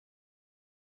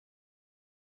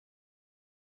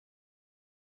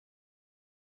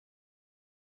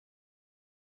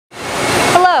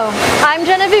I'm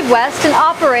Genevieve West, an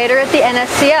operator at the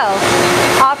NSCL.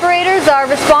 Operators are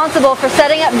responsible for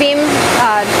setting up beam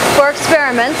for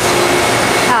experiments,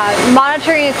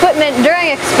 monitoring equipment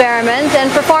during experiments,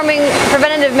 and performing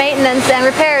preventative maintenance and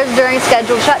repairs during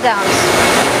scheduled shutdowns.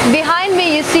 Behind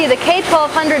me you see the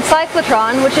K1200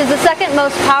 cyclotron, which is the second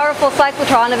most powerful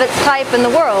cyclotron of its type in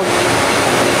the world.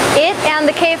 It and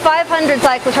the K500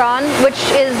 cyclotron, which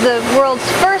is the world's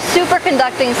first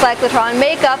superconducting cyclotron,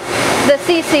 make up the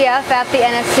CCF at the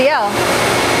NSCL.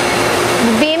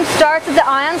 The beam starts at the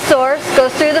ion source,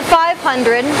 goes through the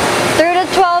 500, through to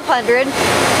 1200,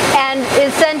 and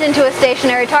is sent into a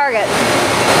stationary target.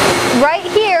 Right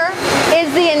here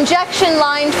is the injection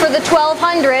line for the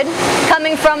 1200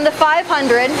 coming from the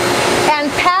 500,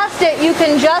 and past it you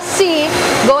can just see,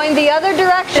 going the other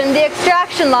direction, the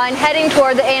extraction line heading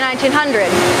toward the A1900.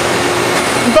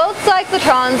 Both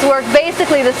cyclotrons work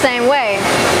basically the same way.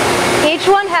 Each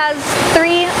one has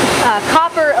three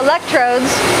copper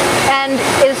electrodes and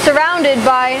is surrounded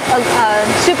by a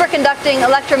superconducting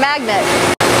electromagnet.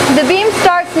 The beam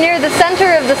starts near the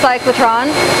center of the cyclotron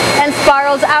and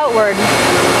spirals outward.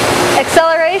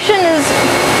 Acceleration is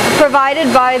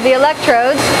provided by the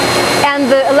electrodes,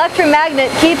 and the electromagnet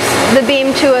keeps the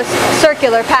beam to a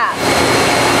circular path.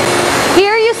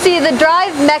 Here you see the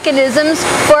drive mechanisms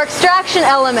for extraction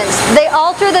elements. They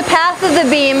alter the path of the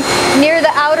beam near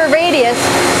the outer radius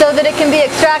so that it can be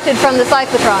extracted from the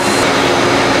cyclotron.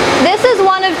 This is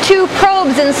one of two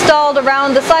probes installed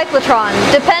around the cyclotron.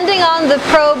 Depending on the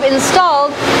probe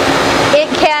installed, it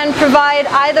can provide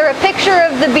either a picture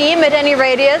of the beam at any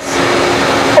radius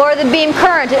or the beam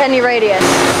current at any radius.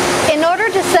 In order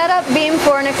to set up beam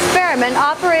for an experiment,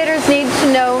 operators need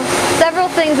to know several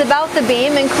things about the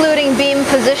beam, including beam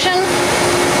position,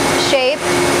 shape,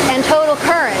 and total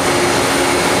current.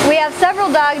 We have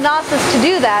several diagnoses to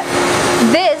do that.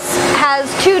 This has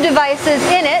two devices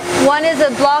in it. One is a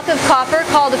block of copper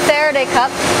called a Faraday cup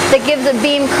that gives a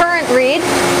beam current read.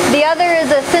 The other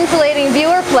is a scintillating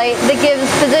viewer plate that gives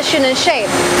position and shape.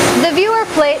 The viewer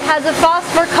plate has a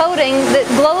phosphor coating that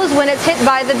glows when it's hit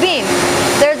by the beam.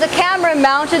 There's a camera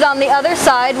mounted on the other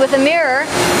side with a mirror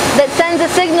that sends a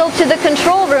signal to the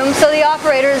control room so the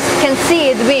operators can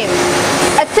see the beam.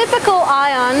 A typical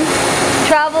ion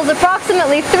travels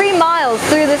approximately 3 miles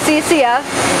through the CCF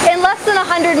in less than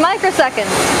 100 microseconds.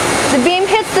 The beam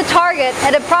hits the target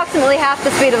at approximately half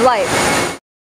the speed of light.